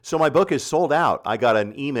So my book is sold out. I got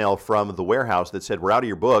an email from the warehouse that said, "We're out of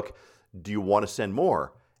your book. Do you want to send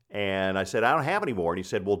more?" And I said, "I don't have any more." And he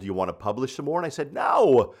said, "Well, do you want to publish some more?" And I said,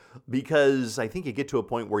 "No," because I think you get to a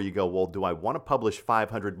point where you go, "Well, do I want to publish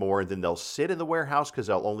 500 more?" And then they'll sit in the warehouse because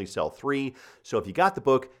I'll only sell 3. So if you got the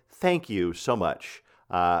book, thank you so much.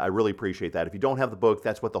 I really appreciate that. If you don't have the book,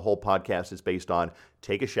 that's what the whole podcast is based on.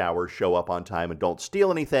 Take a shower, show up on time, and don't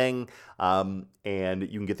steal anything. And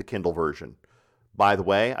you can get the Kindle version. By the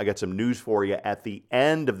way, I got some news for you at the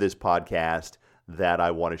end of this podcast that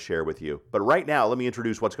I want to share with you. But right now, let me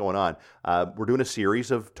introduce what's going on. We're doing a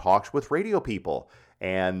series of talks with radio people.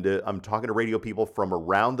 And I'm talking to radio people from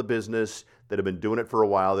around the business that have been doing it for a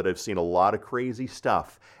while, that have seen a lot of crazy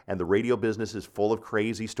stuff. And the radio business is full of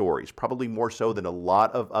crazy stories, probably more so than a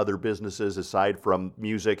lot of other businesses aside from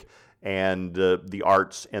music and the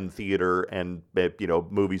arts and theater and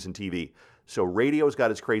movies and TV. So radio's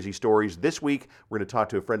got its crazy stories. This week, we're going to talk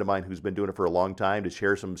to a friend of mine who's been doing it for a long time to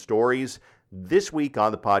share some stories. This week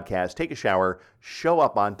on the podcast, take a shower, show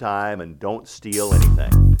up on time, and don't steal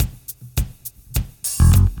anything.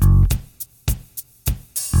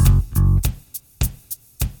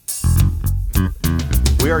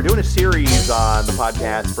 We are doing a series on the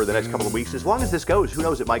podcast for the next couple of weeks. As long as this goes, who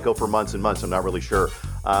knows? It might go for months and months. I'm not really sure.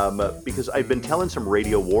 Because I've been telling some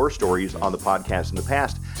radio war stories on the podcast in the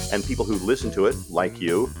past, and people who listen to it, like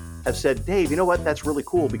you, have said, "Dave, you know what? That's really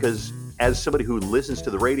cool," because as somebody who listens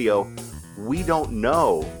to the radio, we don't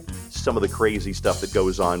know some of the crazy stuff that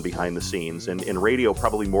goes on behind the scenes. And in radio,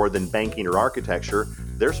 probably more than banking or architecture,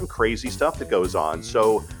 there's some crazy stuff that goes on.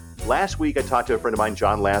 So last week, I talked to a friend of mine,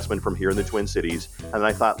 John Lastman, from here in the Twin Cities, and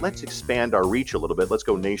I thought, let's expand our reach a little bit. Let's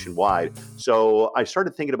go nationwide. So I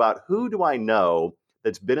started thinking about, who do I know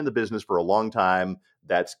that's been in the business for a long time,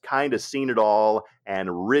 that's kind of seen it all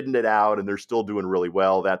and ridden it out, and they're still doing really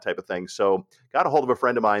well, that type of thing. So got a hold of a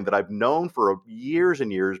friend of mine that I've known for years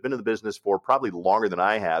and years, been in the business for probably longer than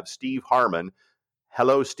I have, Steve Harmon.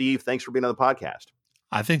 Hello, Steve. Thanks for being on the podcast.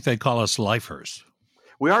 I think they call us lifers.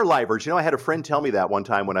 We are lifers. I had a friend tell me that one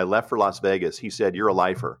time when I left for Las Vegas. He said, "You're a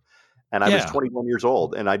lifer." And I was 21 years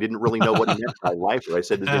old, and I didn't really know what he meant by lifer. I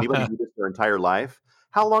said, "Does anybody do this their entire life?"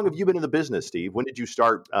 How long have you been in the business, Steve? When did you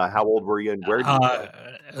start? How old were you, and where did you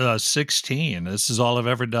go? 16. This is all I've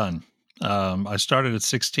ever done. I started at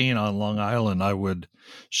 16 on Long Island. I would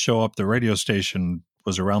show up. The radio station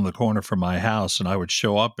was around the corner from my house, and I would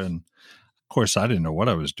show up. And of course, I didn't know what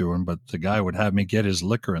I was doing, but the guy would have me get his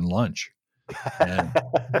liquor and lunch.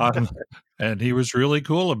 And, and he was really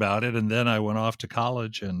cool about it. And then I went off to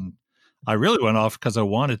college, and I really went off because I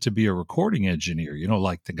wanted to be a recording engineer,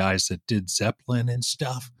 like the guys that did Zeppelin and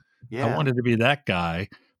stuff. Yeah. I wanted to be that guy.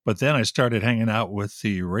 But then I started hanging out with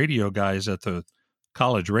the radio guys at the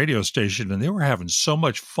college radio station, and they were having so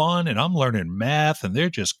much fun, and I'm learning math, and they're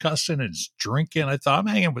just cussing and drinking. I thought, I'm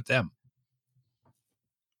hanging with them.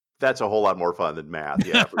 That's a whole lot more fun than math.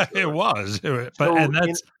 Yeah, for sure. It was.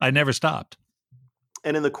 I never stopped.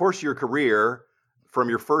 And in the course of your career, from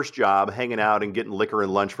your first job, hanging out and getting liquor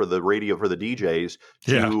and lunch for the radio for the DJs,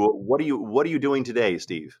 to what are you doing today,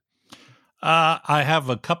 Steve? I have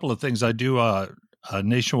a couple of things. I do a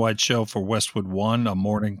nationwide show for Westwood One, a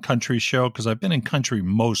morning country show, because I've been in country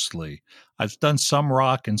mostly. I've done some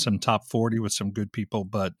rock and some top 40 with some good people,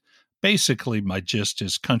 but basically my gist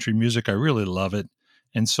is country music. I really love it.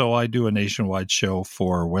 And so I do a nationwide show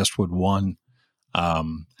for Westwood One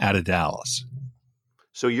out of Dallas.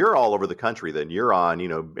 So you're all over the country then. You're on,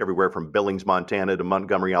 everywhere from Billings, Montana to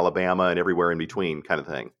Montgomery, Alabama, and everywhere in between kind of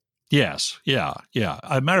thing. Yes. Yeah.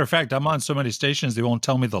 As a matter of fact, I'm on so many stations, they won't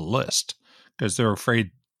tell me the list because they're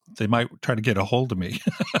afraid they might try to get a hold of me.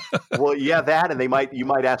 Well, yeah, that, and you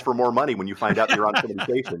might ask for more money when you find out you're on so many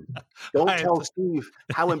stations. Don't tell Steve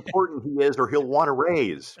how important he is, or he'll want to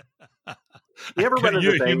raise. You ever run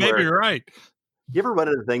into the thing you may be right. You ever run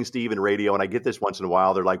into the thing, Steve, in radio, and I get this once in a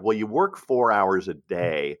while, they're like, "Well, you work 4 hours a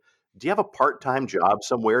day. Do you have a part-time job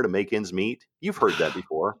somewhere to make ends meet?" You've heard that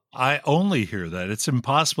before. I only hear that. It's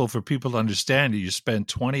impossible for people to understand. You spend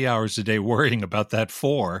 20 hours a day worrying about that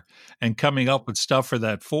 4 and coming up with stuff for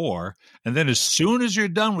that 4. And then as soon as you're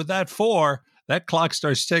done with that 4, that clock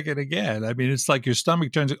starts ticking again. I mean, it's like your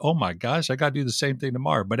stomach turns, oh my gosh, I got to do the same thing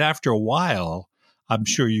tomorrow. But after a while, I'm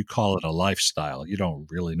sure you call it a lifestyle. You don't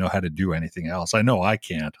really know how to do anything else. I know I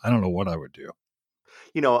can't. I don't know what I would do.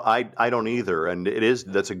 I don't either. And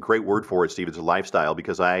that's a great word for it, Steve. It's a lifestyle,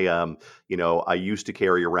 because I used to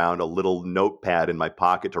carry around a little notepad in my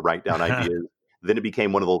pocket to write down ideas. Then it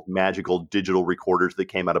became one of those magical digital recorders that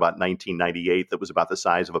came out about 1998 that was about the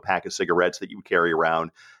size of a pack of cigarettes that you would carry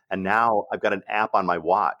around. And now I've got an app on my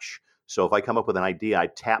watch. So if I come up with an idea, I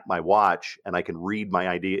tap my watch and I can read my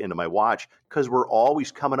idea into my watch because we're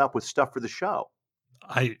always coming up with stuff for the show.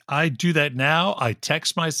 I do that now. I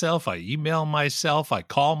text myself, I email myself, I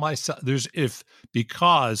call myself.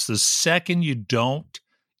 Because the second you don't,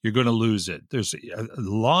 you're going to lose it. There's a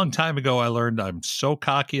long time ago I learned I'm so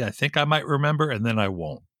cocky, I think I might remember, and then I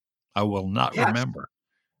won't. I will not remember.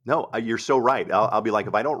 No, you're so right. I'll be like,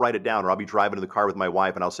 if I don't write it down, or I'll be driving in the car with my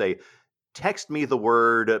wife and I'll say, text me the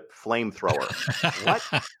word flamethrower.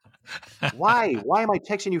 What? Why? Why am I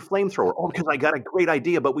texting you flamethrower? Oh, because I got a great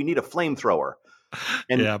idea, but we need a flamethrower.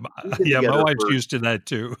 And my wife's used to that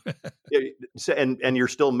too. and you're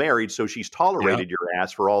still married, so she's tolerated your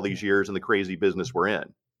ass for all these years in the crazy business we're in.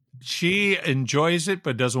 She enjoys it,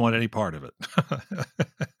 but doesn't want any part of it.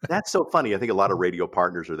 That's so funny. I think a lot of radio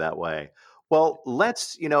partners are that way. Well,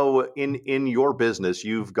 let's, in your business,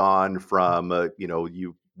 you've gone from,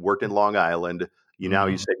 you worked in Long Island. Now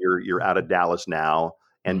you said you're out of Dallas now,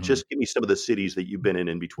 and just give me some of the cities that you've been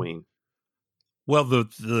in between. Well,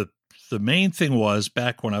 the main thing was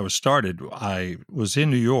back when I was started, I was in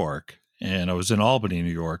New York and I was in Albany,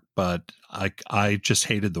 New York, but I just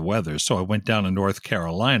hated the weather. So I went down to North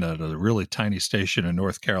Carolina to a really tiny station in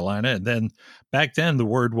North Carolina. And then back then the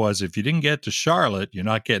word was, if you didn't get to Charlotte, you're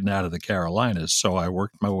not getting out of the Carolinas. So I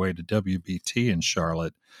worked my way to WBT in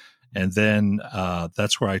Charlotte. And then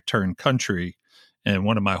that's where I turned country. And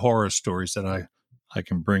one of my horror stories that I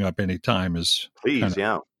can bring up anytime is... Please,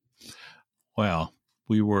 Well,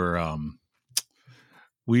 we were, I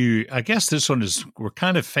guess this one we're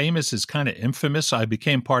kind of famous, is kind of infamous. I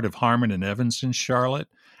became part of Harmon and Evans in Charlotte.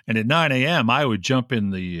 And at 9 a.m., I would jump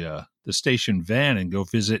in the station van and go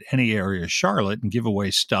visit any area of Charlotte and give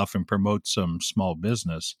away stuff and promote some small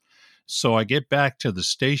business. So I get back to the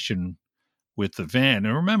station with the van.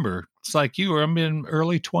 And remember, it's like I'm in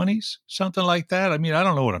early 20s, something like that. I mean, I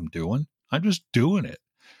don't know what I'm doing. I'm just doing it.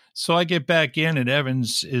 So I get back in and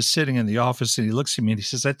Evans is sitting in the office and he looks at me and he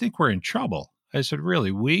says, I think we're in trouble. I said,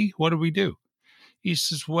 really? What do we do? He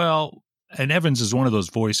says, well, and Evans is one of those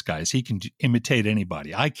voice guys. He can imitate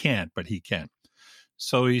anybody. I can't, but he can.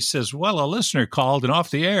 So he says, well, a listener called and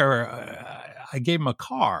off the air, I gave him a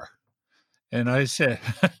car. And I said,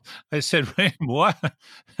 wait, what?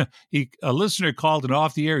 A listener called and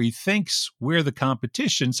off the air. He thinks we're the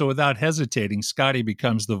competition. So without hesitating, Scotty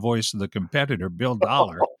becomes the voice of the competitor, Bill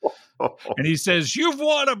Dollar. And he says, you've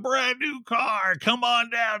won a brand new car. Come on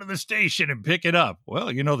down to the station and pick it up. Well,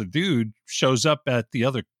 the dude shows up at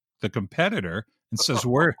the competitor and says,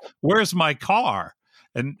 where's my car?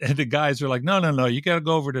 And the guys are like, no, you got to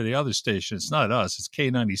go over to the other station. It's not us. It's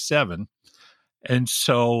K97. And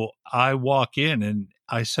so I walk in and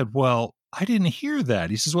I said, well, I didn't hear that.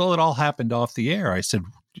 He says, well, it all happened off the air. I said,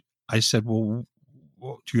 well,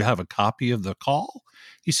 do you have a copy of the call?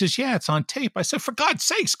 He says, yeah, it's on tape. I said, for God's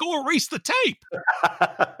sakes, go erase the tape.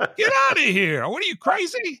 Get out of here. What are you,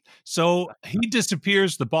 crazy? So he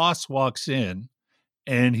disappears. The boss walks in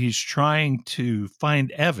and he's trying to find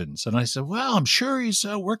Evans. And I said, well, I'm sure he's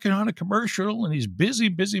working on a commercial and he's busy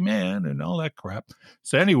man and all that crap.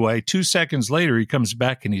 So anyway, 2 seconds later, he comes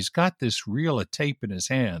back and he's got this reel of tape in his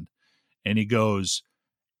hand. And he goes,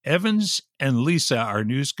 Evans and Lisa, our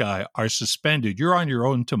news guy, are suspended. You're on your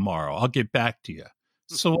own tomorrow. I'll get back to you.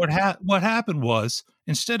 So what happened was,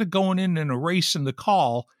 instead of going in and erasing the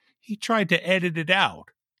call, he tried to edit it out,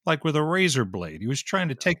 like with a razor blade. He was trying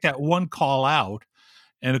to take that one call out.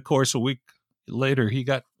 And of course, a week later, he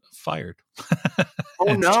got fired.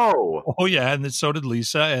 Oh, no. Oh, yeah. And then so did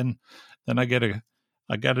Lisa. And then I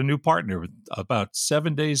got a new partner about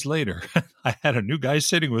 7 days later. I had a new guy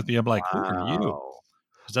sitting with me. I'm like, wow. Who are you?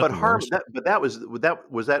 But was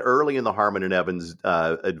that early in the Harmon and Evans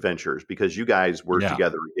adventures? Because you guys were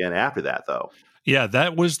together again after that, though. Yeah,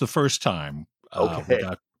 that was the first time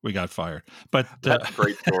we got fired. But that's a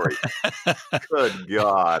great story. Good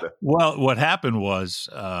God. Well, what happened was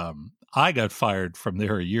I got fired from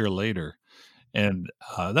there a year later. And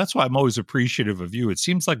that's why I'm always appreciative of you. It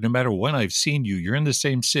seems like no matter when I've seen you, you're in the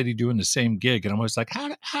same city doing the same gig. And I'm always like,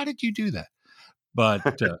 how did you do that?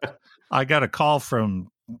 But I got a call from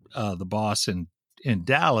the boss in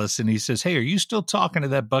Dallas, and he says, hey, are you still talking to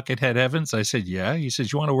that Buckethead Evans? I said, yeah. He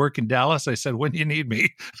says, you want to work in Dallas? I said, when do you need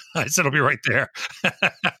me? I said, I'll be right there.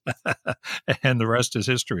 And the rest is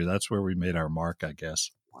history. That's where we made our mark, I guess.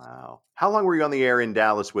 Wow. How long were you on the air in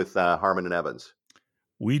Dallas with Harmon and Evans?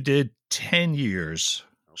 We did 10 years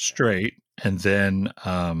straight. And then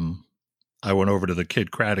I went over to the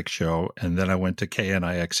Kid Craddock show, and then I went to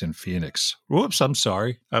KNIX in Phoenix. Whoops, I'm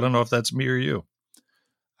sorry. I don't know if that's me or you.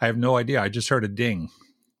 I have no idea. I just heard a ding.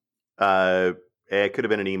 It could have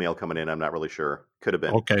been an email coming in. I'm not really sure. Could have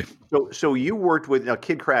been. Okay. So you worked with now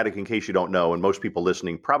Kid Craddock. In case you don't know, and most people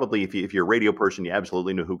listening probably, if you're a radio person, you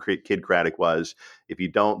absolutely know who Kid Craddock was. If you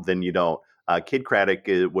don't, then you don't. Kid Craddock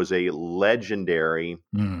was a legendary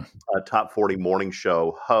top 40 morning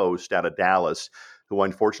show host out of Dallas, who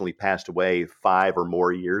unfortunately passed away 5 or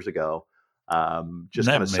more years ago. Just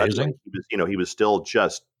Isn't kind that of suddenly, amazing? he was still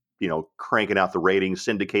just cranking out the ratings,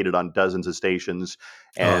 syndicated on dozens of stations,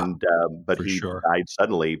 Oh, and but for he sure. died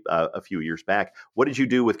suddenly a few years back. What did you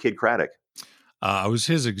do with Kid Craddock? I was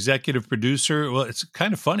his executive producer. Well, it's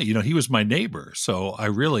kind of funny, he was my neighbor, so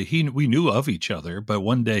we knew of each other. But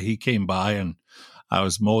one day he came by and I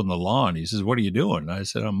was mowing the lawn. He says, "What are you doing?" And I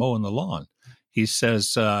said, "I'm mowing the lawn." He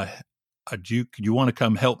says, do you want to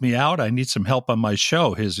come help me out? I need some help on my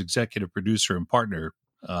show." His executive producer and partner,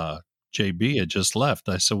 JB, had just left.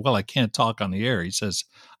 I said, "Well, I can't talk on the air." He says,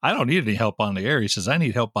 "I don't need any help on the air." He says, "I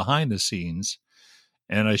need help behind the scenes."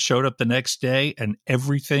 And I showed up the next day, and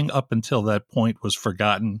everything up until that point was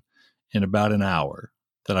forgotten in about an hour.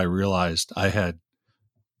 That I realized I had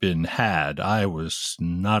been had. I was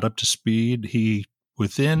not up to speed.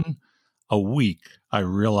 Within a week, I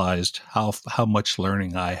realized how much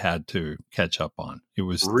learning I had to catch up on.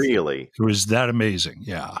 Really? It was that amazing.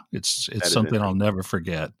 Yeah, it's That is something I'll interesting. never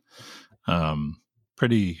forget.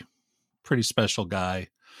 Pretty special guy.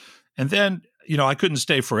 And then, I couldn't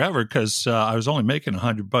stay forever because I was only making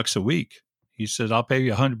 $100 a week. He said, "I'll pay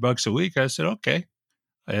you $100 a week." I said, "Okay."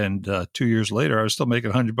 And 2 years later, I was still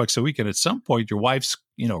making $100 a week. And at some point, your wife's,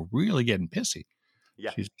 really getting pissy.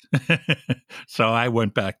 Yeah. She's so I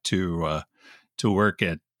went back to work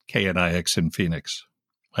at KNIX in Phoenix.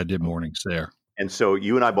 I did mornings there. And so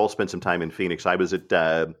you and I both spent some time in Phoenix. I was at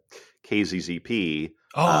KZZP.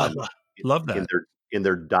 Oh, Um, love in that.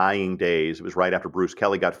 their dying days. It was right after Bruce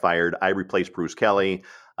Kelly got fired. I replaced Bruce Kelly.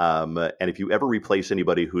 And if you ever replace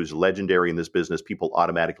anybody who's legendary in this business, people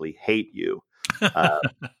automatically hate you.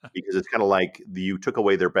 Because it's kind of like you took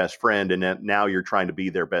away their best friend, and now you're trying to be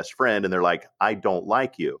their best friend, and they're like, "I don't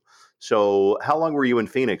like you." So, how long were you in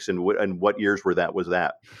Phoenix, and what years was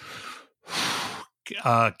that?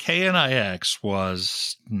 KNIX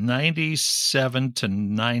was 97 to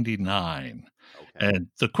 99. Okay. And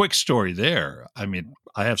the quick story there, I mean,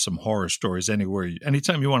 I have some horror stories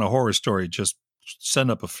anytime you want a horror story, just send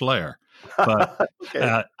up a flare. But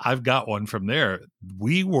Okay. I've got one from there.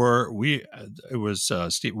 It was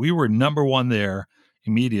Steve. We were number one there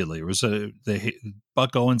immediately. It was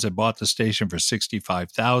Buck Owens had bought the station for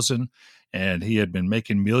 $65,000, and he had been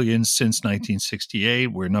making millions since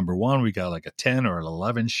 1968. We're number one. We got like a 10 or an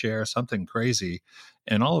 11 share, something crazy.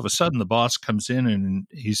 And all of a sudden, the boss comes in and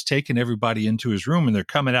he's taking everybody into his room, and they're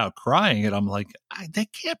coming out crying. And I'm like, they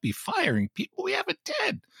can't be firing people. We have a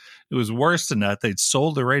 10. It was worse than that. They'd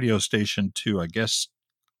sold the radio station to, I guess,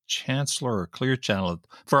 Chancellor or Clear Channel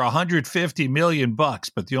for $150 million.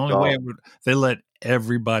 But the only way they let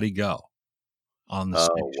everybody go on the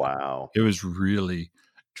station. Wow. It was really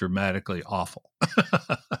dramatically awful.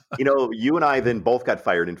 You and I then both got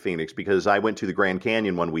fired in Phoenix because I went to the Grand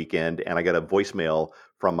Canyon one weekend and I got a voicemail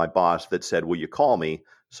from my boss that said, "Will you call me?"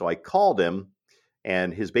 So I called him,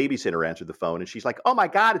 and his babysitter answered the phone, and she's like, "Oh my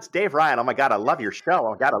God, it's Dave Ryan. Oh my God, I love your show.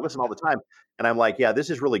 Oh my God, I listen all the time." And I'm like, "Yeah, this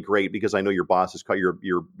is really great because I know your boss is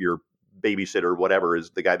your babysitter, whatever,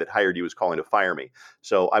 is the guy that hired you is calling to fire me."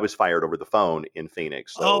 So I was fired over the phone in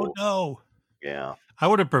Phoenix. So, Oh, no. yeah. I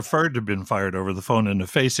would have preferred to have been fired over the phone, and to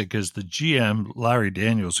face it, because the GM, Larry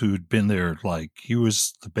Daniels, who'd been there, he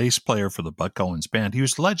was the bass player for the Buck Owens band. He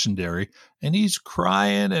was legendary, and he's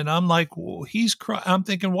crying, and I'm like, well, he's crying. I'm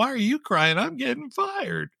thinking, why are you crying? I'm getting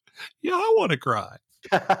fired. Yeah, I want to cry.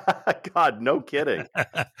 God, no kidding.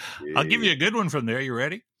 I'll give you a good one from there. You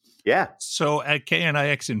ready? Yeah. So at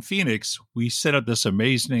KNIX in Phoenix, we set up this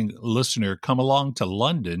amazing listener come along to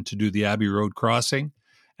London to do the Abbey Road crossing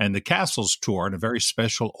and the Castles tour on a very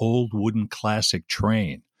special old wooden classic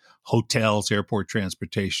train, hotels, airport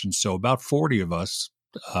transportation. So about 40 of us,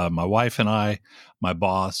 my wife and I, my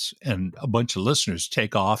boss, and a bunch of listeners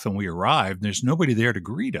take off, and we arrive, and there's nobody there to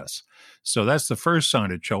greet us. So that's the first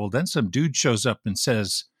sign of trouble. Then some dude shows up and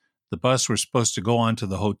says, the bus we're supposed to go on to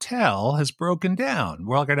the hotel has broken down.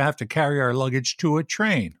 We're all going to have to carry our luggage to a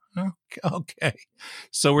train. Okay.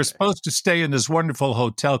 So we're supposed to stay in this wonderful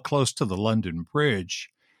hotel close to the London Bridge.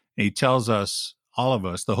 And he tells us, all of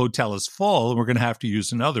us, the hotel is full and we're going to have to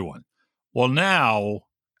use another one. Well, now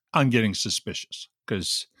I'm getting suspicious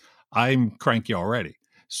because I'm cranky already.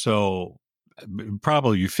 So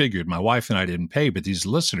probably you figured my wife and I didn't pay, but these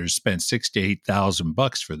listeners spent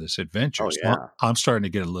 $68,000 for this adventure. Oh, So yeah. I'm starting to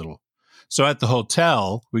get a little. So at the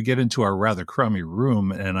hotel, we get into our rather crummy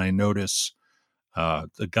room, and I notice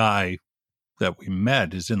the guy that we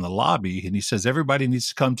met is in the lobby, and he says everybody needs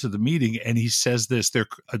to come to the meeting. And he says this: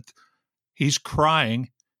 he's crying,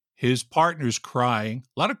 his partner's crying,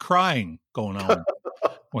 a lot of crying going on.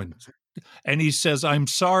 And he says, "I'm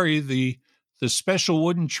sorry, the special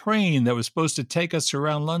wooden train that was supposed to take us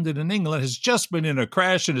around London and England has just been in a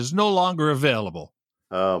crash and is no longer available."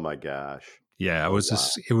 Oh my gosh! Yeah, wow.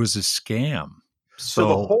 It was a scam. So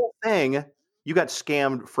the whole thing, you got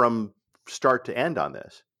scammed from start to end on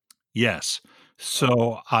this. Yes.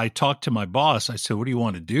 So I talked to my boss. I said, "What do you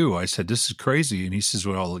want to do?" I said, "This is crazy." And he says,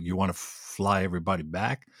 "Well, you want to fly everybody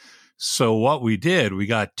back?" So what we did, we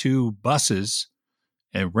got 2 buses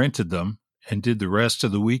and rented them and did the rest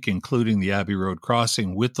of the week, including the Abbey Road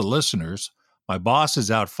crossing with the listeners. My boss is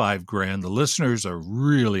out $5,000. The listeners are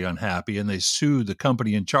really unhappy and they sued the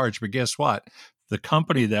company in charge. But guess what? The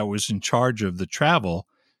company that was in charge of the travel,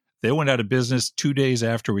 they went out of business 2 days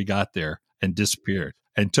after we got there and disappeared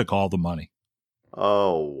and took all the money.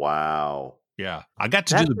 Oh, wow. Yeah. I got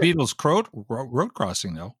to do the Beatles road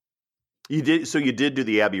crossing, though. You did. So you did do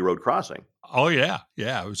the Abbey Road crossing. Oh, yeah.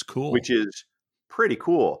 Yeah. It was cool. Which is pretty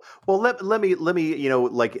cool. Well, let me,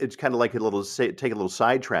 like, it's kind of like take a little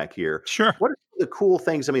sidetrack here. Sure. What are the cool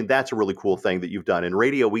things? I mean, that's a really cool thing that you've done in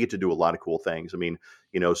radio. We get to do a lot of cool things. I mean,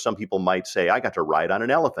 some people might say, I got to ride on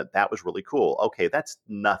an elephant. That was really cool. Okay. That's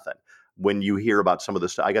nothing. When you hear about some of the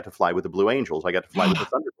stuff, I got to fly with the Blue Angels. I got to fly with the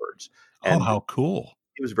Thunderbirds. And how cool.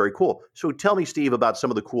 It was very cool. So tell me, Steve, about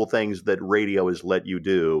some of the cool things that radio has let you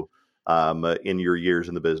do in your years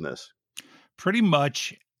in the business. Pretty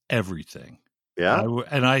much everything. Yeah.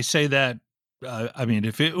 And I say that, I mean,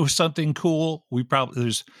 if it was something cool, we've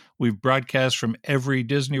broadcast from every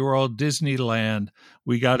Disney World, Disneyland.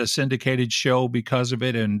 We got a syndicated show because of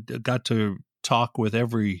it and got to talk with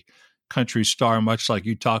every country star, much like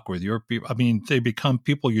you talk with your people. I mean, they become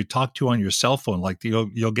people you talk to on your cell phone. Like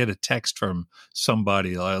you'll get a text from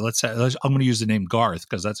somebody. I'm going to use the name Garth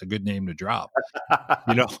because that's a good name to drop.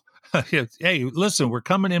 Hey, listen, we're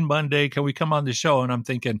coming in Monday. Can we come on the show? And I'm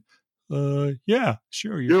thinking, yeah,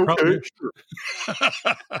 sure. Sure.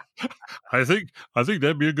 I think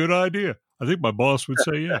that'd be a good idea. I think my boss would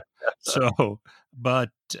say yeah. So, but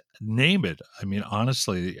name it. I mean,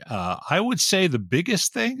 honestly, I would say the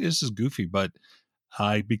biggest thing, this is goofy, but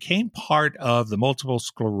I became part of the multiple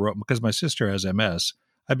sclerosis because my sister has MS.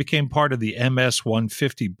 I became part of the MS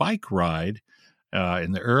 150 bike ride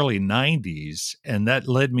in the early 90s, and that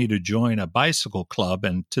led me to join a bicycle club,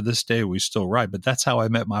 and to this day we still ride. But that's how I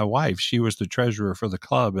met my wife. She was the treasurer for the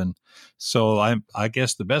club, and so I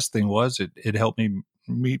guess the best thing was it helped me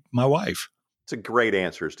meet my wife. It's a great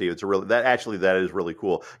answer, Steve. That is really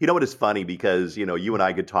cool. You know what is funny, because you and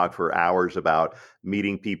I could talk for hours about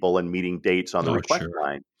meeting people and meeting dates on the request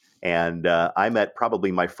line. And I met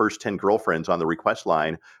probably my first 10 girlfriends on the request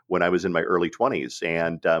line when I was in my early 20s.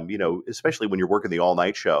 And, especially when you're working the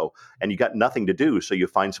all-night show and you got nothing to do. So you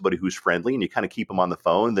find somebody who's friendly and you kind of keep them on the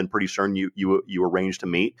phone. And then pretty soon you arrange to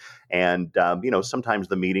meet. And, sometimes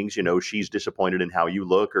the meetings, she's disappointed in how you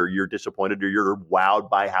look, or you're disappointed, or you're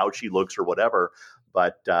wowed by how she looks, or whatever.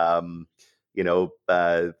 But,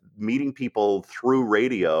 meeting people through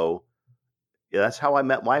radio, that's how I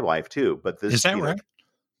met my wife, too. But this is that right?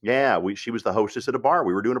 Yeah, she was the hostess at a bar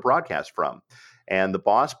we were doing a broadcast from. And the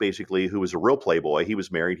boss, basically, who was a real playboy, he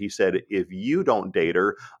was married. He said, if you don't date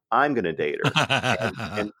her, I'm going to date her.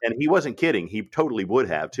 and he wasn't kidding. He totally would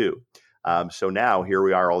have, too. So now here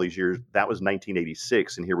we are all these years. That was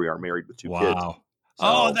 1986. And here we are married with 2 kids. Wow.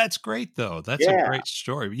 So, that's great, though. That's a great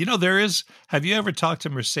story. Have you ever talked to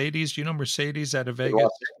Mercedes? Do you know Mercedes out of Vegas?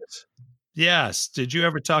 Yes. Did you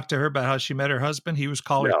ever talk to her about how she met her husband? He was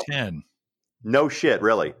caller 10. No shit,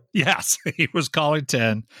 really? Yes, he was caller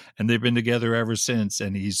 10, and they've been together ever since,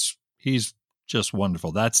 and he's just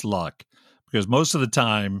wonderful. That's luck, because most of the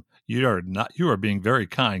time you are being very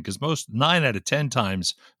kind, because 9 out of 10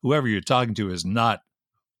 times whoever you're talking to is not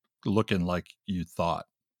looking like you thought.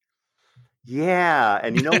 Yeah,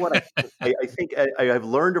 and you know what? I think I've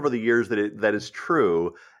learned over the years that is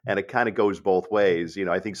true, and it kind of goes both ways.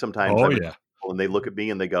 I think sometimes and they look at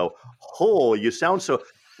me and they go, "Oh, you sound so."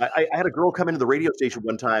 I had a girl come into the radio station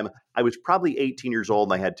one time. I was probably 18 years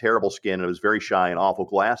old and I had terrible skin and I was very shy and awful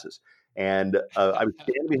glasses. And I was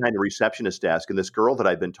standing behind the receptionist desk, and this girl that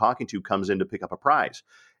I'd been talking to comes in to pick up a prize.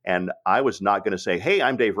 And I was not going to say, "Hey,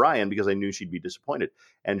 I'm Dave Ryan," because I knew she'd be disappointed.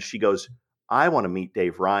 And she goes, "I want to meet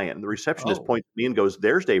Dave Ryan." The receptionist points at me and goes,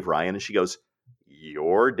 "There's Dave Ryan." And she goes,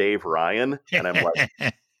 "You're Dave Ryan?" And I'm like, "Yeah."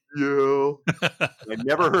 I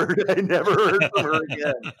never heard from her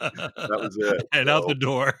again. That was it. And out the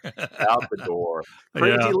door. Out the door.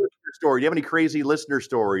 Crazy listener story. Do you have any crazy listener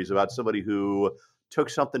stories about somebody who took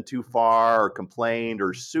something too far or complained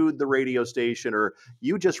or sued the radio station, or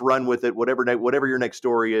you just run with it. Whatever your next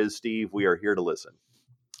story is, Steve, we are here to listen.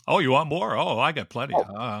 Oh, you want more? Oh, I got plenty.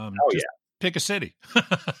 Just pick a city.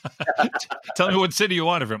 Tell me what city you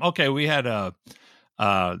want it from. Okay, we had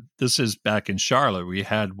this is back in Charlotte. We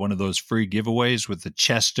had one of those free giveaways with the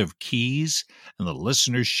chest of keys, and the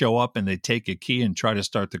listeners show up and they take a key and try to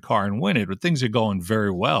start the car and win it. But things are going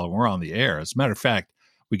very well. We're on the air. As a matter of fact,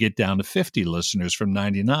 we get down to 50 listeners from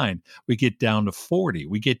 99. We get down to 40.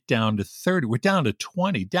 We get down to 30. We're down to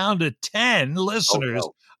 20, down to 10 listeners.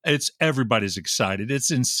 Oh, no. Everybody's excited. It's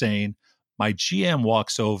insane. My GM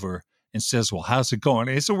walks over and says, well, how's it going?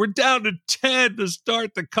 And I said, we're down to 10 to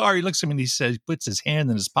start the car. He looks at me and he says, puts his hand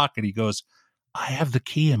in his pocket. He goes, I have the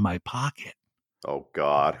key in my pocket. Oh,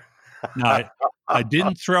 God. Now, I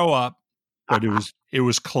didn't throw up, but it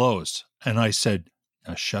was close. And I said,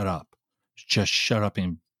 now shut up. Just shut up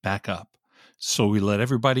and back up. So we let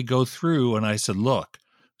everybody go through. And I said, look,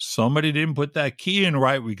 somebody didn't put that key in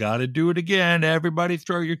right. We got to do it again. Everybody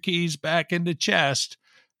throw your keys back in the chest.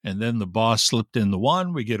 And then the boss slipped in the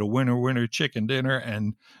one. We get a winner chicken dinner,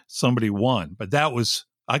 and somebody won. But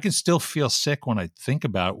I can still feel sick when I think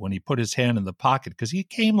about when he put his hand in the pocket because he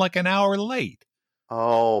came like an hour late.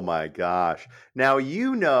 Oh, my gosh. Now,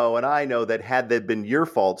 and I know that had that been your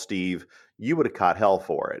fault, Steve, you would have caught hell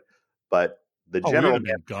for it. But the general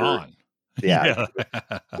manager, gone. Yeah.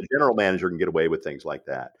 The general manager can get away with things like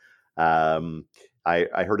that.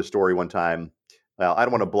 I heard a story one time. Well, I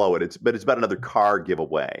don't want to blow it. But it's about another car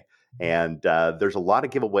giveaway. And there's a lot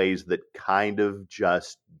of giveaways that kind of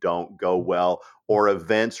just don't go well, or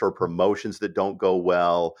events or promotions that don't go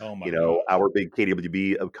well. Oh my God. Our big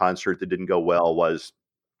KWB concert that didn't go well was,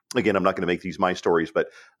 again, I'm not going to make these my stories, but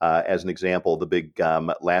as an example, the big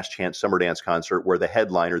Last Chance Summer Dance concert where the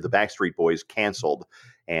headliner, the Backstreet Boys, canceled.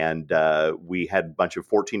 And we had a bunch of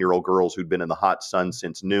 14-year-old girls who'd been in the hot sun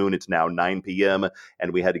since noon. It's now 9 p.m.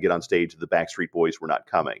 And we had to get on stage. The Backstreet Boys were not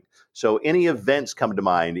coming. So any events come to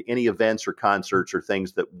mind, any events or concerts or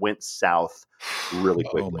things that went south really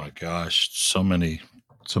quickly? Oh, my gosh. So many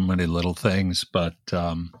little things. But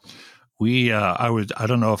I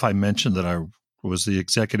don't know if I mentioned that I was the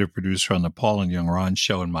executive producer on the Paul and Young Ron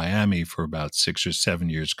show in Miami for about 6 or 7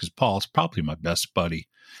 years, because Paul's probably my best buddy.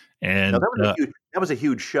 And now, that was a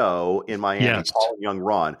huge show in Miami. Yes. Paul and Young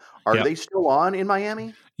Ron. Are they still on in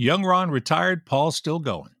Miami? Young Ron retired. Paul's still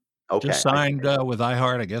going. Okay. Just signed with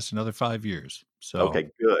iHeart, I guess, another 5 years. So okay,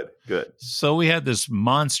 good. So we had this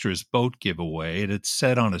monstrous boat giveaway, and it's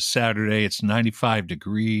set on a Saturday. It's 95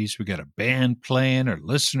 degrees. We got a band playing. Our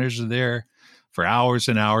listeners are there for hours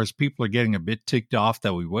and hours. People are getting a bit ticked off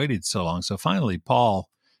that we waited so long. So finally, Paul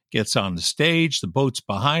gets on the stage. The boat's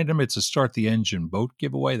behind him. It's a start the engine boat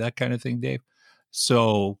giveaway, that kind of thing, Dave.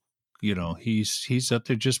 So, he's up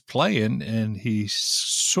there just playing, and he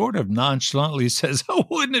sort of nonchalantly says, oh,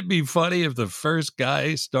 wouldn't it be funny if the first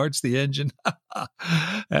guy starts the engine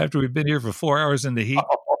after we've been here for 4 hours in the heat?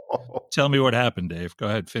 Tell me what happened, Dave. Go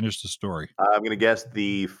ahead, finish the story. I'm going to guess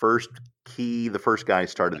the first guy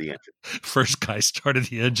started the engine. First guy started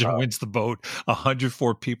the engine, wins the boat.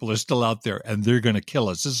 104 people are still out there, and they're going to kill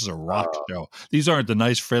us. This is a rock show. These aren't the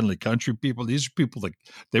nice, friendly country people. These are people that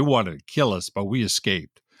they wanted to kill us, but we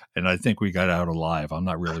escaped. And I think we got out alive. I'm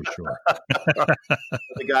not really sure.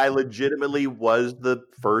 The guy legitimately was the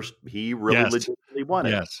first. He really legitimately won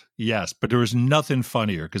it. Yes. But there was nothing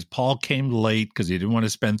funnier because Paul came late because he didn't want to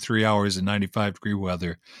spend 3 hours in 95-degree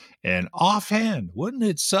weather. And offhand, wouldn't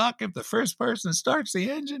it suck if the first person starts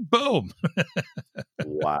the engine? Boom.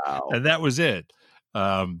 Wow. And that was it.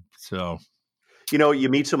 So. You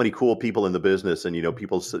meet so many cool people in the business, and,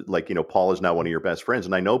 people like, Paul is now one of your best friends.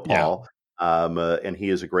 And I know Paul. Yeah. And he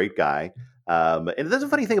is a great guy. And that's a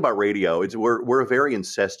funny thing about radio. We're a very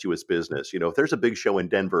incestuous business. If there's a big show in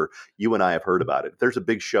Denver, you and I have heard about it. If there's a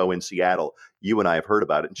big show in Seattle, you and I have heard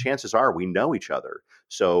about it. And chances are we know each other.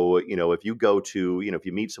 So, if you go to, if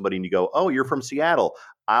you meet somebody and you go, oh, you're from Seattle,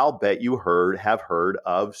 I'll bet you have heard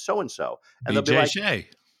of so-and-so. And they'll be like, Shea.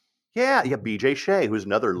 Yeah, BJ Shea, who's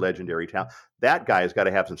another legendary talent. That guy has got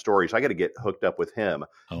to have some stories. I got to get hooked up with him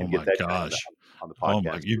and get that guy on the podcast. Oh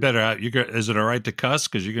my! You better. Is it all right to cuss?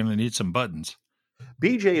 Because you're going to need some buttons.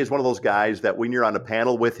 BJ is one of those guys that when you're on a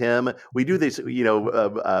panel with him, we do this.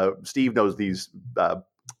 Steve knows these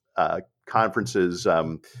conferences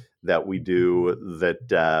that we do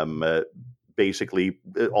that basically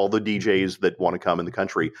all the DJs that want to come in the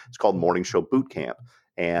country. It's called Morning Show Boot Camp.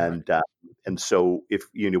 And And so if,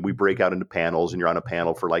 we break out into panels and you're on a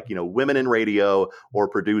panel for like, women in radio or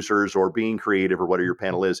producers or being creative or whatever your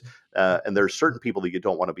panel is. And there's certain people that you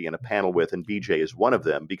don't want to be in a panel with. And BJ is one of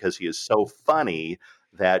them because he is so funny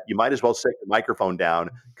that you might as well set the microphone down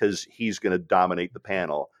because he's going to dominate the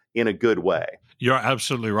panel in a good way. You're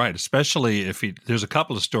absolutely right, especially if there's a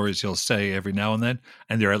couple of stories he'll say every now and then,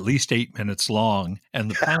 and they're at least 8 minutes long, and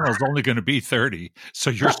the panel is only going to be 30, so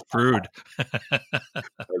you're screwed.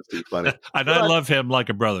 That's too funny. And I love him like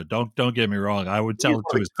a brother. Don't get me wrong. I would tell it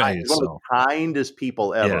to his face. He's one of the kindest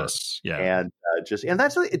people ever. Yes, yeah. And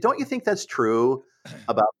that's, don't you think that's true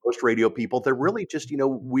about most radio people? They're really just,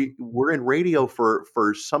 we're in radio for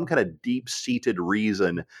some kind of deep-seated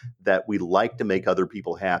reason that we like to make other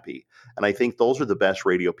people happy. And I think those are the best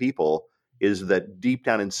radio people, is that deep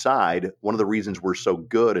down inside, one of the reasons we're so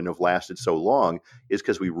good and have lasted so long is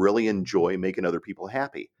because we really enjoy making other people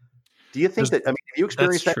happy. Do you think that, have you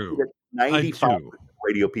experienced that? True. That 95% of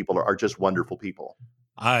radio people are just wonderful people?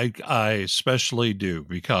 I especially do,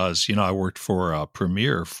 because, I worked for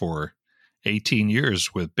Premiere for 18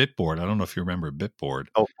 years with Bitboard. I don't know if you remember Bitboard.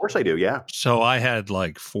 Oh, of course I do, yeah. So I had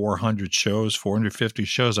like 400 shows, 450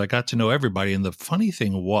 shows. I got to know everybody. And the funny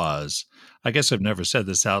thing was, I guess I've never said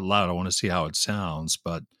this out loud. I want to see how it sounds.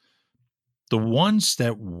 But the ones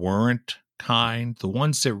that weren't kind, the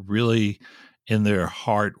ones that really in their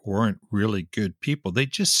heart weren't really good people, they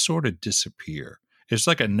just sort of disappear. It's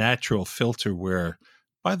like a natural filter where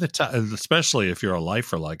by the time, especially if you're a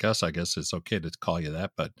lifer like us, I guess it's okay to call you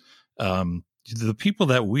that. But the people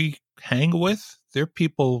that we hang with, they're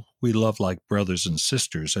people we love like brothers and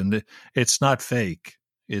sisters. And it's not fake.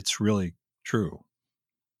 It's really true.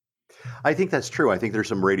 I think that's true. I think there's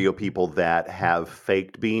some radio people that have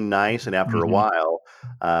faked being nice. And after a while,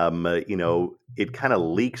 it kind of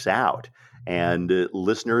leaks out. And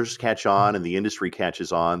listeners catch on and the industry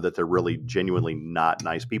catches on that they're really genuinely not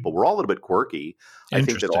nice people. We're all a little bit quirky. I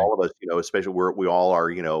think that all of us, especially we all are,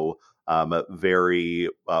 very,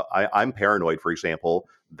 I'm paranoid, for example,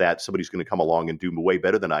 that somebody's going to come along and do way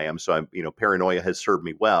better than I am. So I'm, paranoia has served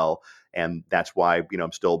me well. And that's why,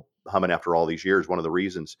 I'm still humming after all these years, one of the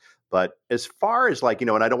reasons. But as far as like, and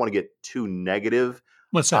I don't want to get too negative.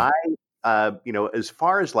 What's that? As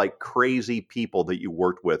far as like crazy people that you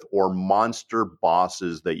worked with or monster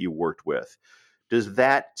bosses that you worked with, does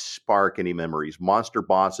that spark any memories? Monster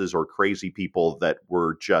bosses or crazy people that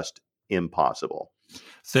were just impossible?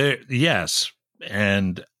 Yes.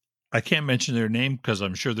 And I can't mention their name because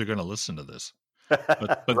I'm sure they're going to listen to this.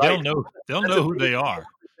 But Right. they'll know who they are.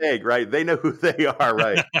 Right. They know who they are,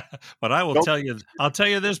 right? But I'll tell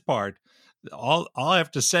you this part. All I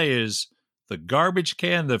have to say is the garbage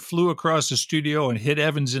can that flew across the studio and hit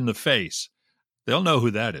Evans in the face. They'll know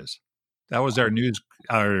who that is. That was our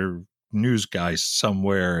news guy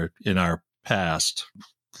somewhere in our past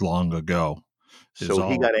long ago. So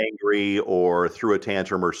he got angry or threw a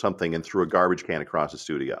tantrum or something and threw a garbage can across the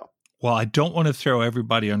studio. Well, I don't want to throw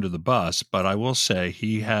everybody under the bus, but I will say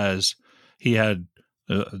he was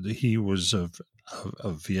a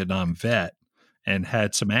Vietnam vet and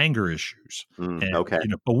had some anger issues. Okay.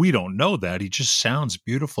 But we don't know that. He just sounds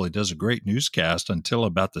beautiful. He does a great newscast until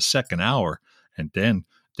about the second hour. And then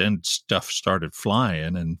stuff started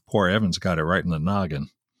flying and poor Evans got it right in the noggin.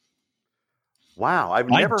 Wow. I've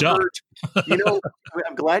never heard,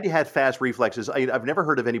 I'm glad you had fast reflexes. I've never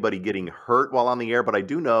heard of anybody getting hurt while on the air, but I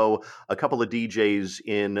do know a couple of DJs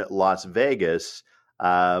in Las Vegas.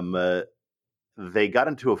 They got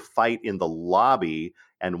into a fight in the lobby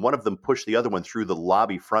and one of them pushed the other one through the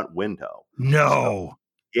lobby front window. No. So,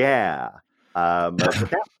 yeah. But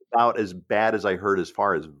that's about as bad as I heard as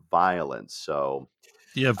far as violence. So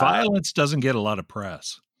yeah, violence doesn't get a lot of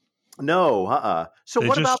press. No, So they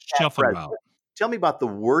what just about that shuffle press? out. Tell me about the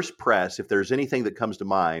worst press, if there's anything that comes to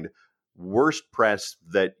mind, worst press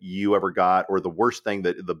that you ever got, or the worst thing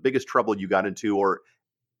the biggest trouble you got into, or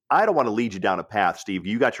I don't want to lead you down a path, Steve.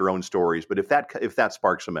 You got your own stories, but if that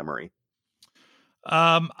sparks a memory.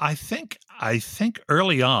 I think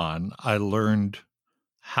early on I learned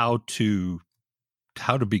how to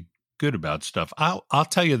be good about stuff. I'll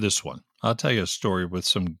tell you this one. I'll tell you a story with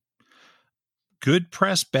some good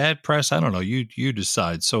press, bad press. I don't know. You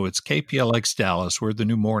decide. So it's KPLX Dallas. We're the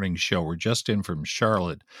new morning show. We're just in from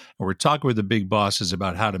Charlotte, and we're talking with the big bosses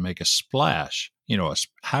about how to make a splash.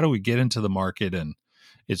 How do we get into the market? And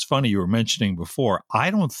it's funny, you were mentioning before,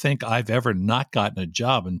 I don't think I've ever not gotten a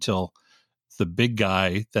job until the big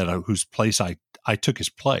guy whose place I took his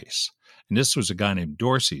place. And this was a guy named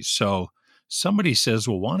Dorsey. So somebody says,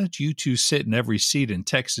 well, why don't you two sit in every seat in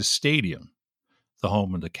Texas Stadium, the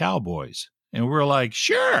home of the Cowboys? And we're like,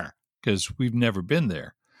 sure, because we've never been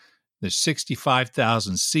there. There's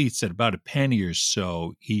 65,000 seats at about a penny or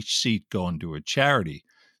so each seat going to a charity.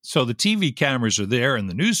 So the TV cameras are there and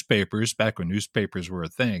the newspapers, back when newspapers were a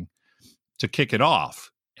thing, to kick it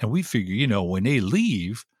off. And we figure, when they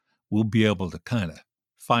leave, we'll be able to kind of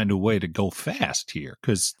find a way to go fast here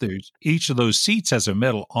because there's each of those seats has a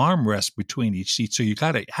metal armrest between each seat. So you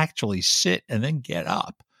got to actually sit and then get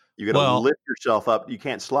up. You got to lift yourself up. You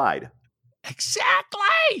can't slide.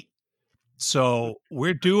 Exactly. So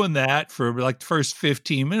we're doing that for like the first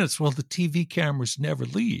 15 minutes. Well, the TV cameras never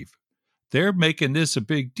leave. They're making this a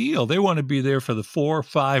big deal. They want to be there for the 4,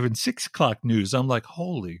 5, and 6 o'clock news. I'm like,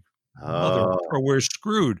 holy mother, we're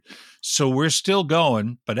screwed. So we're still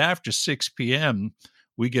going. But after 6 p.m.,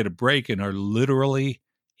 we get a break and are literally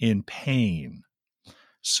in pain.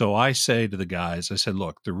 So I say to the guys, I said,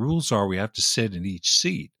 look, the rules are we have to sit in each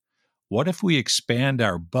seat. What if we expand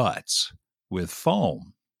our butts with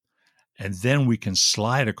foam and then we can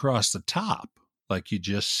slide across the top, like you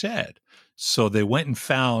just said? So they went and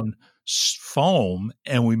found foam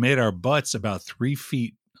and we made our butts about 3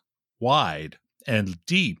 feet wide and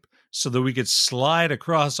deep so that we could slide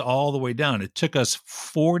across all the way down. It took us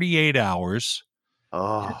 48 hours.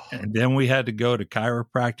 And then we had to go to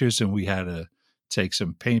chiropractors and we had to take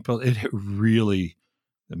some pain pills. It really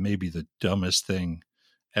may be the dumbest thing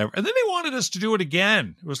ever. And then they wanted us to do it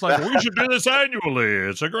again. It was like, we should do this annually.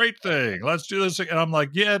 It's a great thing. Let's do this. And I'm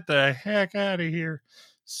like, get the heck out of here.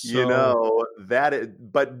 So,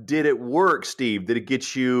 but did it work, Steve? Did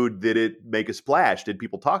it make a splash? Did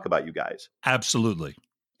people talk about you guys? Absolutely.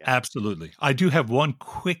 Yeah. Absolutely. I do have one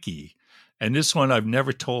quickie. And this one I've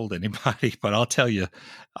never told anybody, but I'll tell you.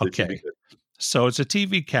 Okay. So it's a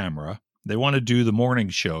TV camera. They want to do the morning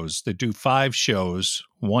shows. They do 5 shows,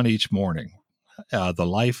 one each morning. The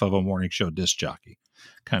life of a morning show disc jockey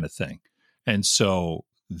kind of thing. And so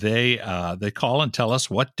they call and tell us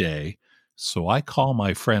what day. So I call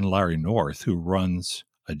my friend Larry North, who runs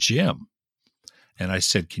a gym. And I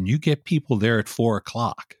said, can you get people there at 4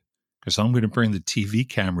 o'clock? Because I'm going to bring the TV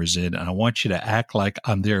cameras in and I want you to act like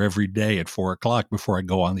I'm there every day at 4 o'clock before I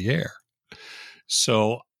go on the air.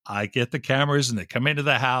 So I get the cameras and they come into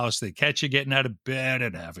the house. They catch you getting out of bed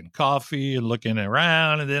and having coffee and looking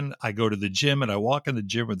around. And then I go to the gym and I walk in the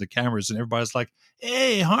gym with the cameras and everybody's like,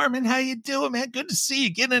 hey, Harmon, how you doing, man? Good to see you.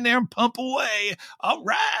 Get in there and pump away. All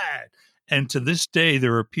right. And to this day,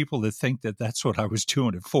 there are people that think that that's what I was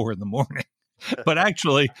doing at 4 a.m. But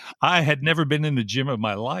actually, I had never been in the gym in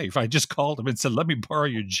my life. I just called him and said, let me borrow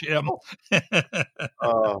your gym. That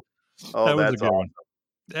was a good one.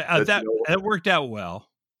 That worked out well.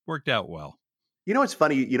 You know, it's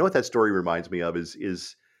funny. You know what that story reminds me of is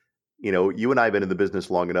you and I have been in the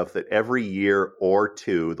business long enough that every year or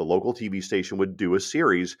two, the local TV station would do a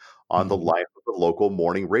series on the life of the local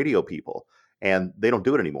morning radio people. And they don't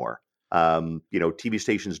do it anymore. TV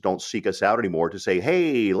stations don't seek us out anymore to say,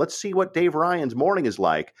 hey, let's see what Dave Ryan's morning is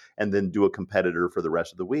like, and then do a competitor for the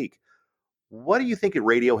rest of the week. What do you think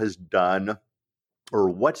radio has done, or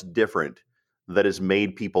what's different that has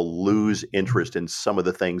made people lose interest in some of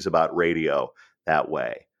the things about radio that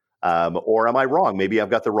way? Or am I wrong? Maybe I've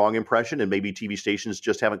got the wrong impression and maybe TV stations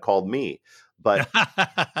just haven't called me. But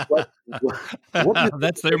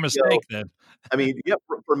that's their mistake then. I mean, yeah,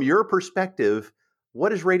 from your perspective,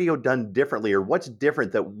 what has radio done differently, or what's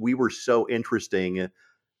different that we were so interesting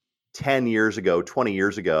 10 years ago, 20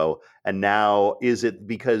 years ago, and now is it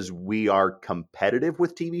because we are competitive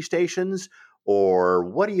with TV stations, or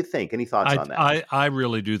what do you think? Any thoughts on that? I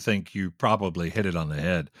really do think you probably hit it on the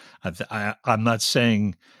head. I'm not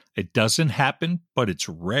saying it doesn't happen, but it's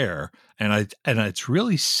rare, and it's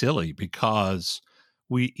really silly because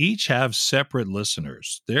we each have separate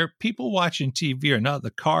listeners. There are people watching TV are not in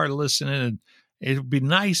the car listening, and it would be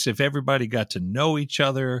nice if everybody got to know each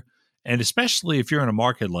other. And especially if you're in a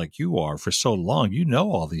market like you are for so long, you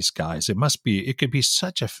know all these guys. It could be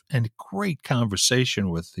such a great conversation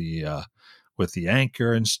with the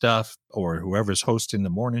anchor and stuff, or whoever's hosting the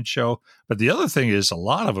morning show. But the other thing is a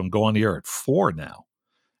lot of them go on the air at 4 now.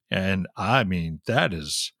 And I mean, that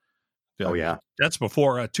is, that's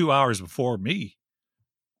before 2 hours before me.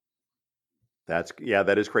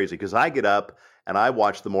 That is crazy. Cause I get up and I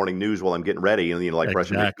watch the morning news while I'm getting ready and,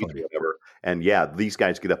 brushing my teeth or whatever. And these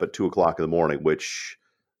guys get up at 2 o'clock in the morning, which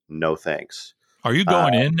no thanks. Are you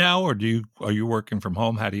going in now, or are you working from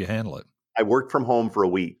home? How do you handle it? I worked from home for a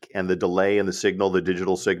week, and the delay in the signal, the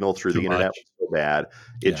digital signal through the internet was so bad.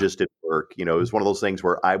 It just didn't work. It was one of those things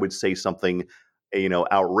where I would say something,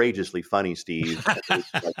 outrageously funny, Steve.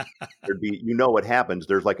 There'd be, what happens.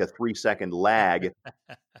 There's like a 3-second lag.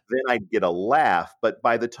 then I'd get a laugh. But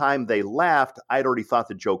by the time they laughed, I'd already thought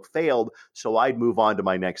the joke failed. So I'd move on to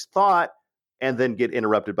my next thought and then get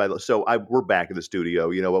interrupted by those. So we're back in the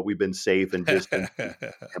studio. You know what? We've been safe and distant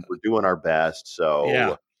and we're doing our best.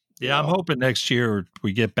 So, yeah, I'm hoping next year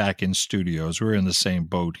we get back in studios. We're in the same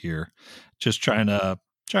boat here, just trying to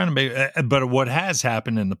make. But what has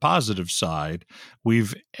happened in the positive side,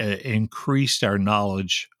 we've increased our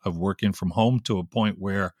knowledge of working from home to a point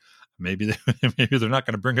where maybe they're not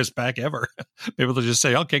going to bring us back ever. Maybe they'll just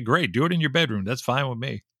say, "Okay, great, do it in your bedroom. That's fine with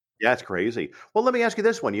me." Yeah, it's crazy. Well, let me ask you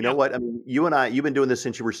this one. You know what? I mean, you and I, you've been doing this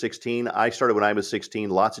since you were 16. I started when I was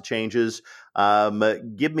 16. Lots of changes.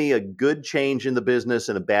 Give me a good change in the business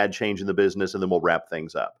and a bad change in the business, and then we'll wrap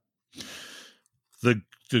things up.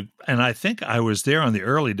 And I think I was there on the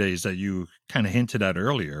early days that you kind of hinted at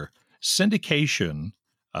earlier. Syndication,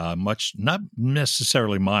 much not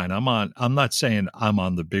necessarily mine. I'm not saying I'm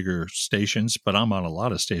on the bigger stations, but I'm on a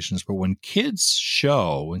lot of stations. But when Kid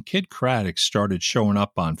Craddock started showing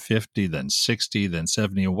up on 50, then 60, then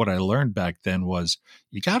 70, and what I learned back then was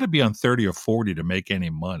you got to be on 30 or 40 to make any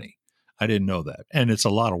money. I didn't know that, and it's a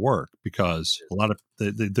lot of work because a lot of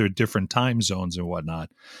there are different time zones and whatnot.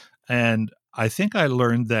 And I think I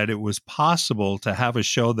learned that it was possible to have a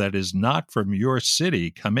show that is not from your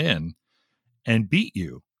city come in and beat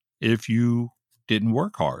you if you didn't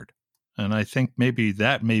work hard. And I think maybe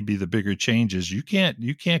that may be the bigger change is you can't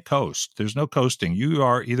coast. There's no coasting. You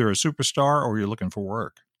are either a superstar or you're looking for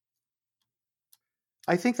work.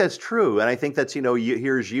 I think that's true. And I think that's,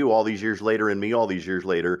 here's you all these years later and me all these years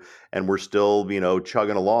later, and we're still,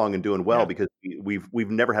 chugging along and doing well because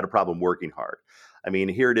we've never had a problem working hard. I mean,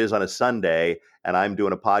 here it is on a Sunday, and I'm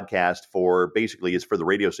doing a podcast it's for the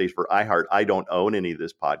radio station for iHeart. I don't own any of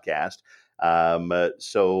this podcast. I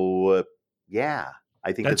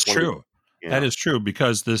think that's true. That is true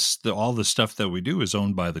because all the stuff that we do is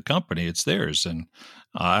owned by the company. It's theirs. And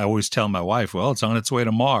I always tell my wife, well, it's on its way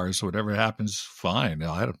to Mars. Whatever happens, fine.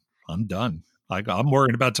 I'm done. I'm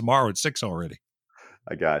worried about tomorrow at 6 already.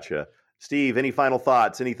 I gotcha. Steve, any final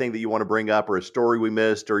thoughts? Anything that you want to bring up or a story we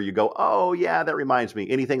missed or you go, oh, yeah, that reminds me.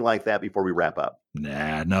 Anything like that before we wrap up?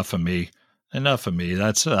 Nah, enough of me.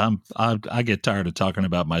 That's I get tired of talking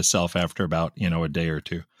about myself after about, a day or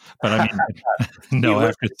two. But I mean, no,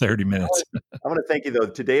 after 30 minutes. I want to thank you, though.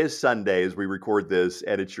 Today is Sunday as we record this,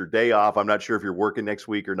 and it's your day off. I'm not sure if you're working next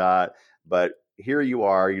week or not, but here you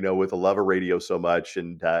are, with a love of radio so much,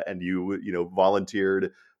 and you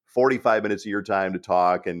volunteered 45 minutes of your time to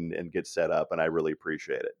talk and get set up, and I really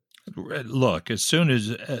appreciate it. Look, as soon as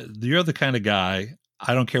you're the kind of guy,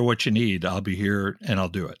 I don't care what you need, I'll be here and I'll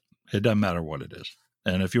do it. It doesn't matter what it is.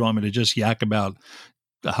 And if you want me to just yak about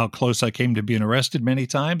how close I came to being arrested many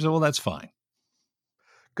times, well, that's fine.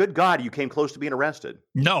 Good God, you came close to being arrested.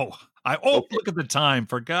 No. Look at the time.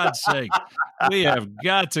 For God's sake. We have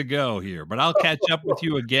got to go here. But I'll catch up with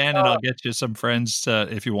you again, and I'll get you some friends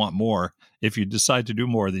if you want more. If you decide to do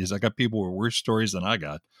more of these. I got people with worse stories than I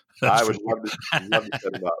got. I would love to set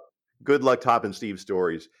them up. Good luck topping Steve's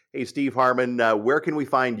stories. Hey, Steve Harmon, where can we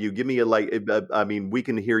find you? Give me we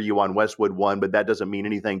can hear you on Westwood One, but that doesn't mean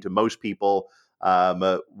anything to most people. Do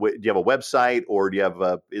you have a website or do you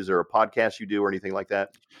have is there a podcast you do or anything like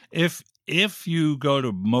that? If you go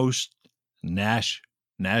to most Nash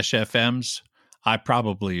FMs, I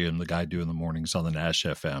probably am the guy doing the mornings on the Nash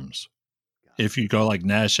FMs. If you go like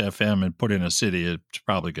Nash FM and put in a city, it's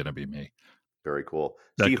probably going to be me. Very cool.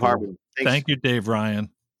 Steve Harmon. Thank you, Dave Ryan.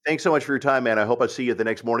 Thanks so much for your time, man. I hope I see you at the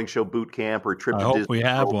next morning show boot camp or trip to Disney. I hope we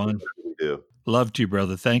have one. We do. Love to you,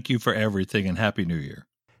 brother. Thank you for everything and Happy New Year.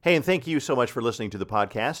 Hey, and thank you so much for listening to the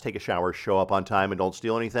podcast. Take a shower, show up on time, and don't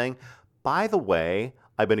steal anything. By the way,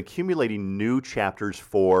 I've been accumulating new chapters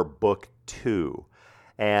for book 2.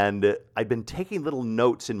 And I've been taking little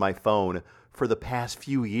notes in my phone for the past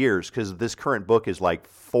few years because this current book is like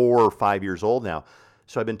 4 or 5 years old now.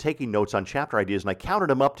 So I've been taking notes on chapter ideas, and I counted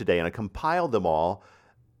them up today, and I compiled them all.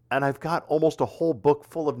 And I've got almost a whole book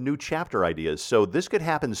full of new chapter ideas. So this could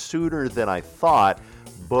happen sooner than I thought,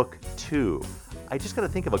 book 2. I just got to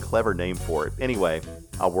think of a clever name for it. Anyway,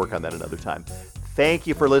 I'll work on that another time. Thank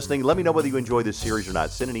you for listening. Let me know whether you enjoy this series or not.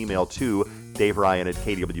 Send an email to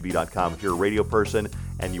daveryan@kwb.com. If you're a radio person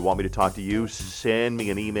and you want me to talk to you, send me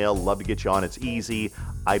an email. Love to get you on. It's easy.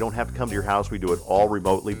 I don't have to come to your house. We do it all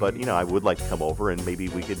remotely. But, I would like to come over and maybe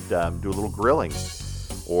we could do a little grilling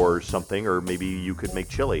or something, or maybe you could make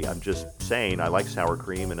chili. I'm just saying, I like sour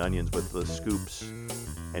cream and onions with the scoops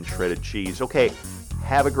and shredded cheese. Okay,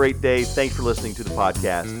 have a great day. Thanks for listening to the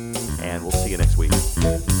podcast, and we'll see you next week.